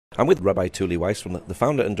I'm with Rabbi Tuly Weisz, from the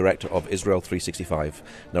founder and director of Israel 365.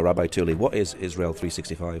 Now, Rabbi Tuly, what is Israel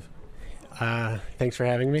 365? Thanks for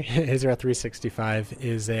having me. Israel 365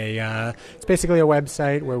 is it's basically a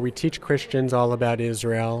website where we teach Christians all about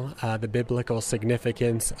Israel, the biblical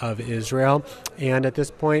significance of Israel. And at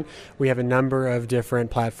this point, we have a number of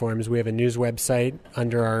different platforms. We have a news website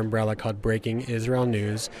under our umbrella called Breaking Israel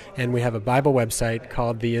News, and we have a Bible website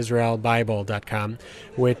called theisraelbible.com,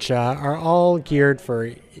 which are all geared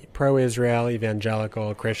for pro-Israel,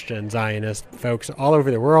 evangelical, Christian, Zionist folks all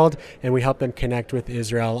over the world, and we help them connect with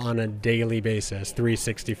Israel on a daily basis,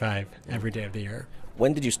 365, every day of the year.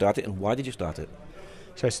 When did you start it, and why did you start it?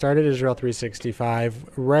 So I started Israel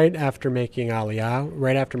 365 right after making Aliyah,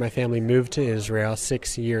 right after my family moved to Israel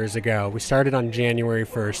 6 years ago. We started on January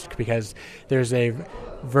 1st because there's a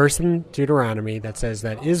verse in Deuteronomy that says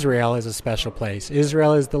that Israel is a special place.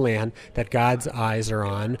 Israel is the land that God's eyes are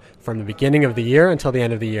on from the beginning of the year until the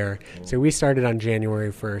end of the year. So we started on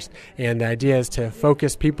January 1st. And the idea is to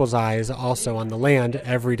focus people's eyes also on the land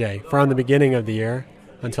every day, from the beginning of the year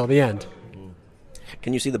until the end.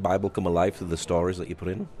 Can you see the Bible come alive through the stories that you put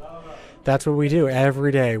in? That's what we do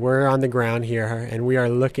every day. We're on the ground here, and we are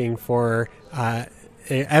looking for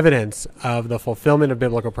evidence of the fulfillment of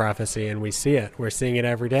biblical prophecy, and we see it. We're seeing it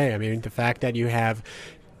every day. I mean, the fact that you have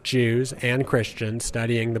Jews and Christians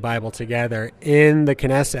studying the Bible together in the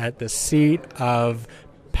Knesset, the seat of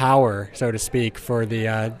power, so to speak, for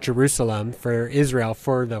the Jerusalem, for Israel,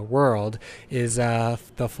 for the world, is the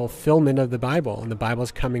fulfillment of the Bible. And the Bible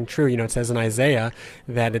is coming true. You know, it says in Isaiah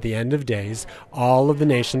that at the end of days, all of the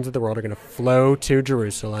nations of the world are going to flow to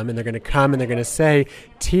Jerusalem, and they're going to come and they're going to say,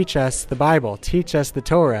 teach us the Bible, teach us the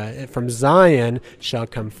Torah. From Zion shall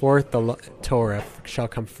come forth the Torah, shall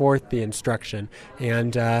come forth the instruction.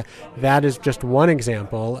 And that is just one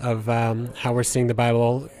example of how we're seeing the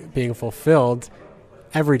Bible being fulfilled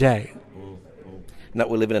every day. Now,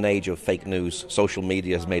 we live in an age of fake news. Social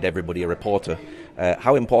media has made everybody a reporter.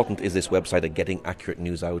 How important is this website at getting accurate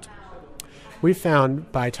news out? We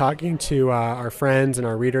found by talking to our friends and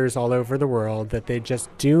our readers all over the world that they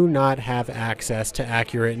just do not have access to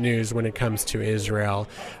accurate news when it comes to Israel.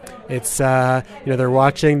 It's, they're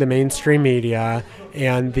watching the mainstream media,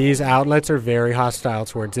 and these outlets are very hostile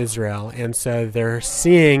towards Israel. And so they're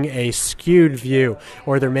seeing a skewed view,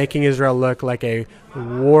 or they're making Israel look like a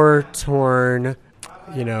war-torn,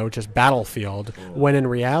 just battlefield, when in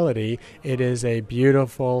reality it is a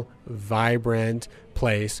beautiful, vibrant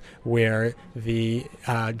place where the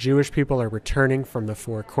Jewish people are returning from the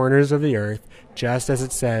four corners of the earth, just as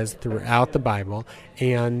it says throughout the Bible.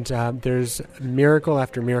 And there's miracle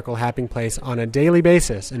after miracle happening place on a daily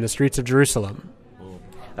basis in the streets of Jerusalem.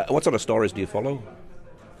 What sort of stories do you follow?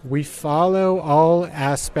 We follow all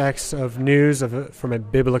aspects of news from a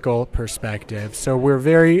biblical perspective. So we're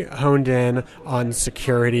very honed in on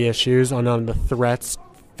security issues, on the threats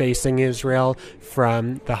facing Israel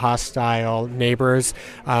from the hostile neighbors.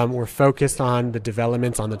 We're focused on the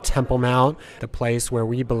developments on the Temple Mount, the place where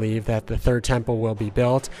we believe that the third temple will be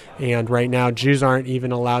built. And right now, Jews aren't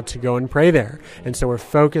even allowed to go and pray there. And so we're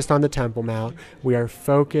focused on the Temple Mount. We are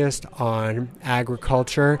focused on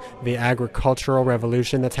agriculture, the agricultural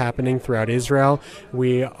revolution that's happening throughout Israel.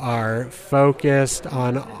 We are focused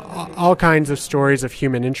on all kinds of stories of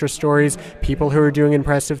human interest stories, people who are doing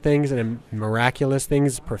impressive things and miraculous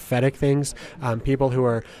things, prophetic things, people who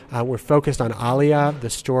are, we're focused on Aliyah, the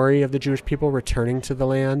story of the Jewish people returning to the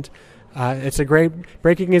land. It's a great,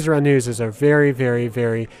 Breaking Israel News is a very, very,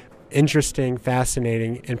 very interesting,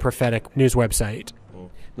 fascinating, and prophetic news website.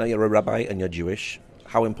 Now, you're a rabbi and you're Jewish.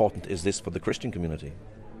 How important is this for the Christian community?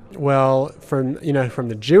 Well, from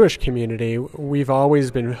the Jewish community, we've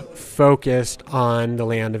always been focused on the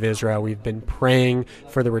land of Israel. We've been praying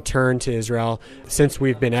for the return to Israel since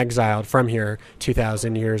we've been exiled from here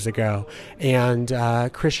 2,000 years ago. And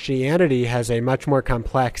Christianity has a much more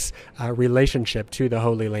complex relationship to the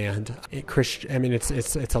Holy Land.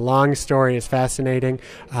 It's a long story. It's fascinating.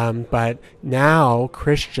 But now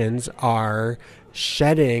Christians are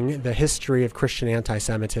shedding the history of Christian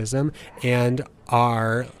anti-Semitism and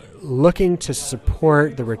are looking to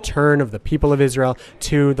support the return of the people of Israel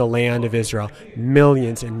to the land of Israel.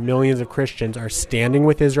 Millions and millions of Christians are standing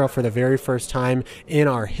with Israel for the very first time in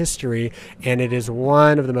our history, and it is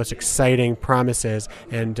one of the most exciting promises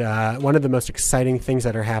and one of the most exciting things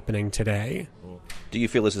that are happening today. Do you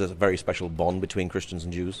feel this is a very special bond between Christians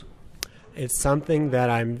and Jews? It's something that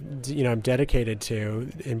I'm dedicated to,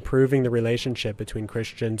 improving the relationship between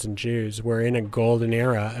Christians and Jews. We're in a golden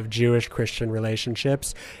era of Jewish-Christian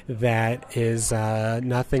relationships that is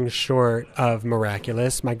nothing short of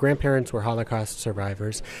miraculous. My grandparents were Holocaust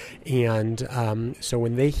survivors, and so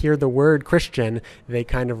when they hear the word Christian, they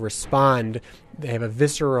kind of respond. They have a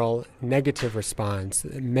visceral negative response.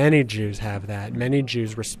 Many Jews have that. Many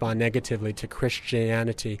Jews respond negatively to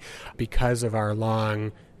Christianity because of our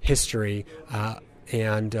long history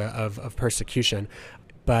and of persecution.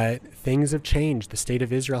 But things have changed. The state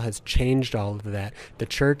of Israel has changed all of that. The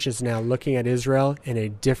church is now looking at Israel in a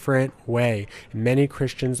different way. Many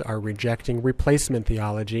Christians are rejecting replacement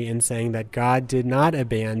theology and saying that God did not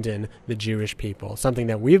abandon the Jewish people, something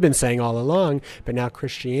that we've been saying all along, but now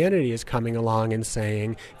Christianity is coming along and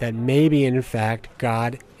saying that maybe, in fact,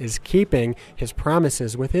 God is keeping his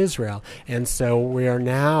promises with Israel. And so we are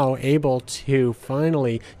now able to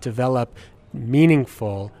finally develop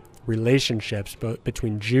meaningful relationships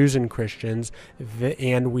between Jews and Christians,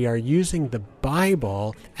 and we are using the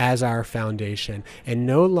Bible as our foundation. And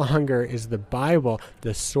no longer is the Bible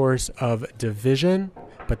the source of division,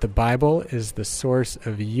 but the Bible is the source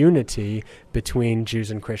of unity between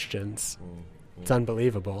Jews and Christians. It's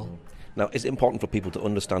unbelievable. Now, is it important for people to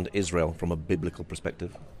understand Israel from a biblical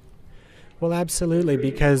perspective? Well, absolutely,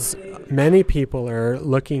 because many people are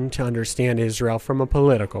looking to understand Israel from a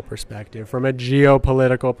political perspective, from a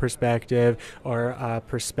geopolitical perspective, or a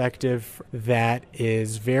perspective that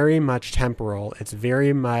is very much temporal. It's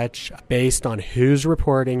very much based on who's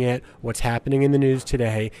reporting it, what's happening in the news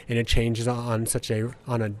today, and it changes on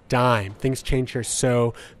a dime. Things change here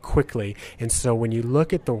so quickly. And so when you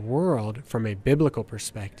look at the world from a biblical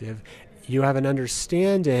perspective, you have an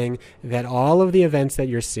understanding that all of the events that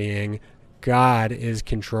you're seeing, God is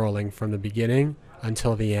controlling from the beginning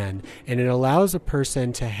until the end. And it allows a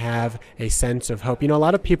person to have a sense of hope. A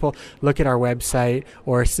lot of people look at our website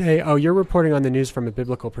or say, oh, you're reporting on the news from a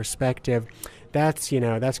biblical perspective. That's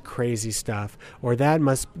crazy stuff. Or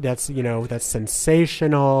that's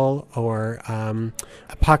sensational or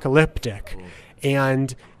apocalyptic.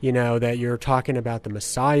 And, that you're talking about the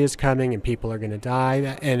Messiah is coming and people are going to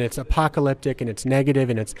die, and it's apocalyptic and it's negative,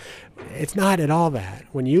 and it's not at all that.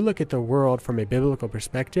 When you look at the world from a biblical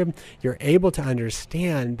perspective, you're able to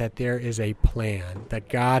understand that there is a plan, that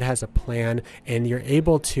God has a plan, and you're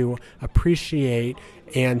able to appreciate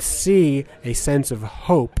and see a sense of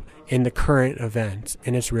hope in the current events.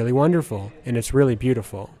 And it's really wonderful, and it's really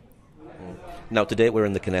beautiful. Now, today we're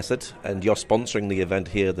in the Knesset, and you're sponsoring the event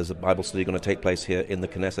here. There's a Bible study going to take place here in the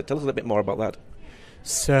Knesset. Tell us a little bit more about that.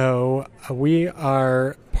 So we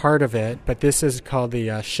are part of it, but this is called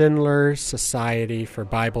the Schindler Society for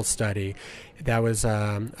Bible Study. That was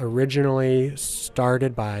originally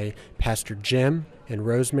started by Pastor Jim and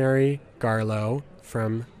Rosemary Garlow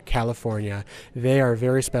from California. They are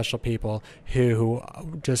very special people who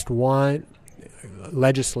just want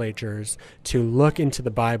legislatures to look into the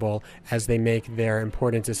Bible as they make their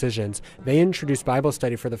important decisions. They introduced Bible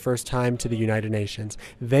study for the first time to the United Nations.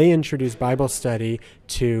 They introduced Bible study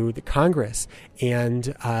to the Congress, and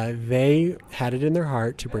they had it in their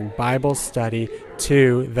heart to bring Bible study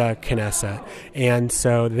to the Knesset. And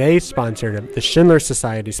so they sponsored it. The Schindler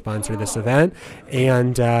Society sponsored this event,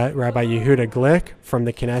 and Rabbi Yehuda Glick from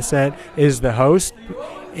the Knesset is the host.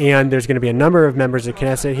 And there's going to be a number of members of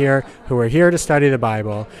Knesset here who are here to study the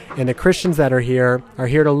Bible. And the Christians that are here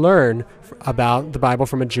to learn about the Bible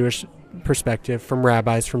from a Jewish perspective, from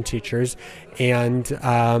rabbis, from teachers. And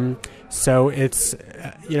so it's,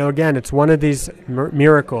 again, it's one of these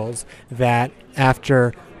miracles that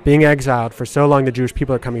after being exiled for so long, the Jewish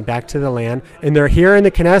people are coming back to the land. And they're here in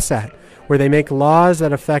the Knesset, where they make laws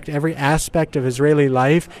that affect every aspect of Israeli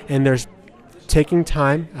life. And there's taking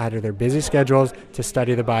time out of their busy schedules to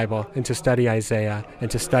study the Bible and to study Isaiah and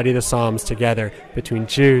to study the Psalms together between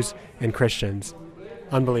Jews and Christians.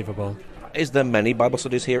 Unbelievable. Is there many Bible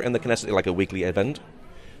studies here in the Knesset, like a weekly event?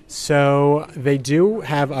 So they do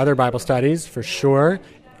have other Bible studies, for sure.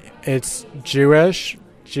 It's Jews,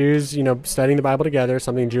 studying the Bible together,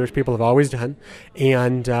 something Jewish people have always done.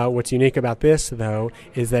 And what's unique about this, though,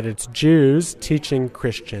 is that it's Jews teaching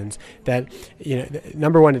Christians. That,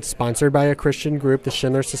 number one, it's sponsored by a Christian group. The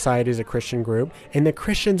Schindler Society is a Christian group. And the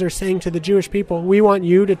Christians are saying to the Jewish people, we want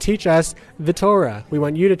you to teach us the Torah. We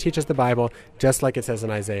want you to teach us the Bible, just like it says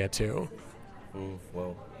in Isaiah 2.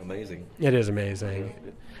 Well, amazing. It is amazing.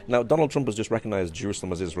 Now, Donald Trump has just recognized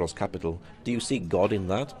Jerusalem as Israel's capital. Do you see God in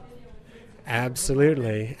that?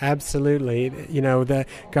 Absolutely.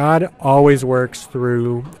 God always works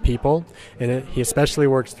through people, and he especially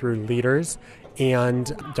works through leaders.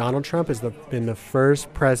 And Donald Trump has been the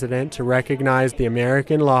first president to recognize the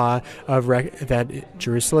American law of that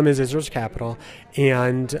Jerusalem is Israel's capital.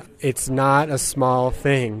 And it's not a small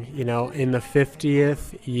thing. You know, in the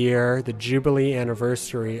 50th year, the Jubilee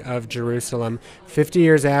anniversary of Jerusalem, 50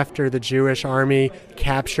 years after the Jewish army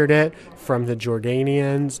captured it from the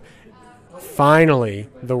Jordanians, finally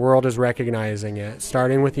the world is recognizing it,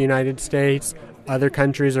 starting with the United States. Other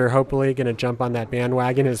countries are hopefully going to jump on that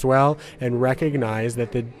bandwagon as well and recognize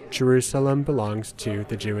that the Jerusalem belongs to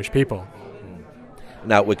the Jewish people.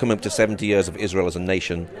 Now, we're coming up to 70 years of Israel as a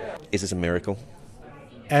nation. Is this a miracle?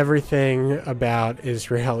 Everything about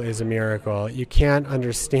Israel is a miracle. You can't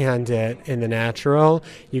understand it in the natural.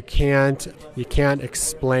 You can't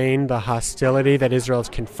explain the hostility that Israel is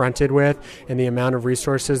confronted with and the amount of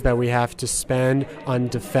resources that we have to spend on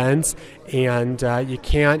defense. And you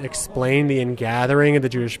can't explain the ingathering of the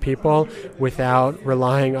Jewish people without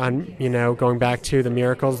relying on, going back to the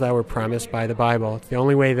miracles that were promised by the Bible. It's the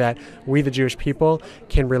only way that we, the Jewish people,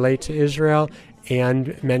 can relate to Israel,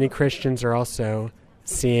 and many Christians are also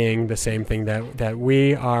seeing the same thing that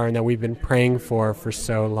we are and that we've been praying for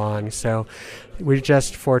so long. So we're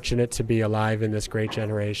just fortunate to be alive in this great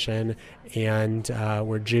generation, and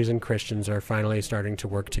where Jews and Christians are finally starting to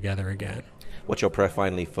work together again. What's your prayer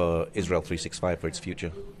finally for Israel 365 for its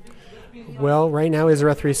future? Well, right now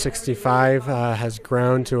Israel 365 has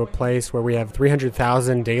grown to a place where we have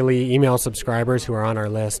 300,000 daily email subscribers who are on our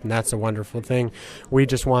list, and that's a wonderful thing. We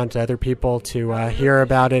just want other people to hear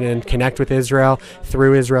about it and connect with Israel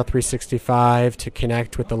through Israel 365, to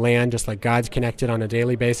connect with the land just like God's connected on a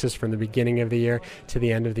daily basis from the beginning of the year to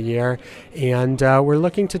the end of the year. And we're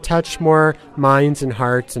looking to touch more minds and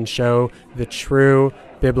hearts and show the true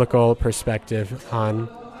biblical perspective on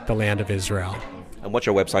the land of Israel. And what's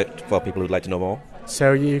your website for people who'd like to know more?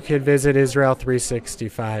 So you could visit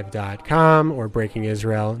Israel365.com or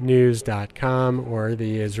BreakingIsraelNews.com or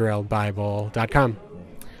theIsraelBible.com.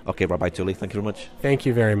 Okay, Rabbi Tuly, thank you very much. Thank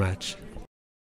you very much.